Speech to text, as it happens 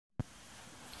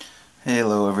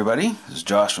Hello everybody, this is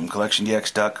Josh from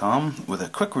CollectionDX.com with a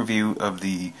quick review of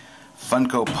the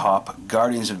Funko Pop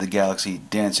Guardians of the Galaxy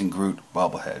Dancing Groot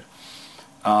bobblehead.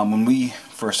 When we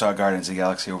first saw Guardians of the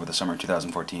Galaxy over the summer of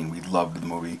 2014, we loved the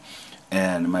movie,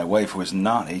 and my wife, who was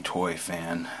not a toy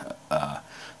fan,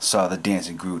 saw the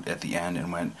Dancing Groot at the end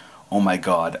and went, "Oh my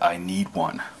god, I need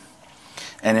one."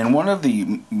 And in one of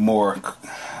the more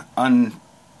I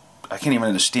can't even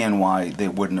understand why they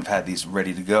wouldn't have had these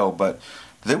ready to go, but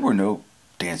there were no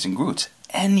Dancing Groots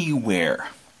anywhere.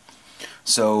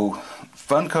 So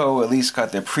Funko at least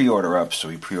got their pre-order up, so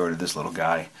we pre-ordered this little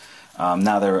guy.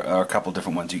 Now there are a couple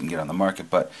different ones you can get on the market,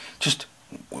 but just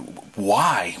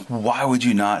why? Why would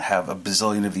you not have a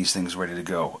bazillion of these things ready to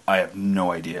go? I have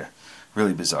no idea.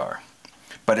 Really bizarre.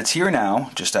 But it's here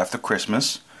now, just after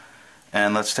Christmas,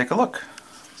 and let's take a look.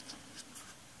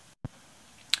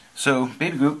 So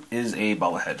Baby Groot is a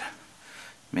bobblehead,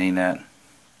 meaning that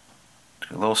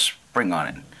a little spring on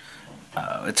it.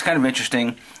 It's kind of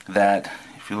interesting that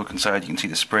if you look inside you can see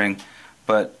the spring,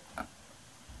 but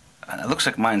it looks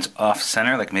like mine's off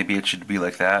center, like maybe it should be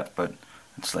like that, but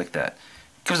it's like that.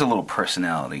 It gives it a little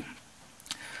personality.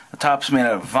 The top's made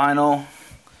out of vinyl,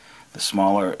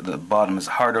 the bottom is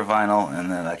harder vinyl, and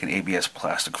then like an ABS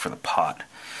plastic for the pot.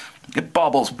 It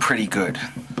bobbles pretty good.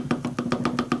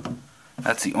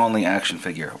 That's the only action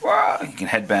figure. You can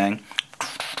headbang.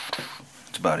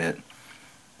 That's about it.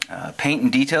 Paint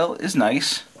and detail is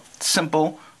nice. It's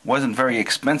simple, wasn't very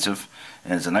expensive,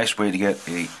 and it's a nice way to get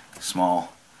a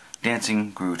small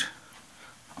Dancing Groot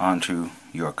onto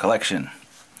your collection.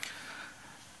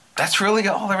 That's really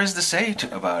all there is to say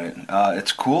about it.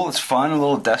 It's cool, it's fun, a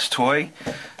little desk toy.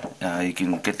 You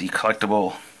can get the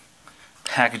collectible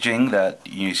packaging that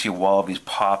you see a wall of these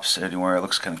pops everywhere. It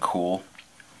looks kind of cool.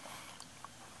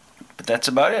 But that's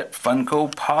about it.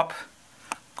 Funko Pop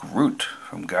Groot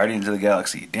from Guardians of the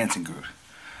Galaxy, Dancing Groot.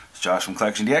 It's Josh from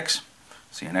CollectionDX.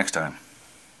 See you next time.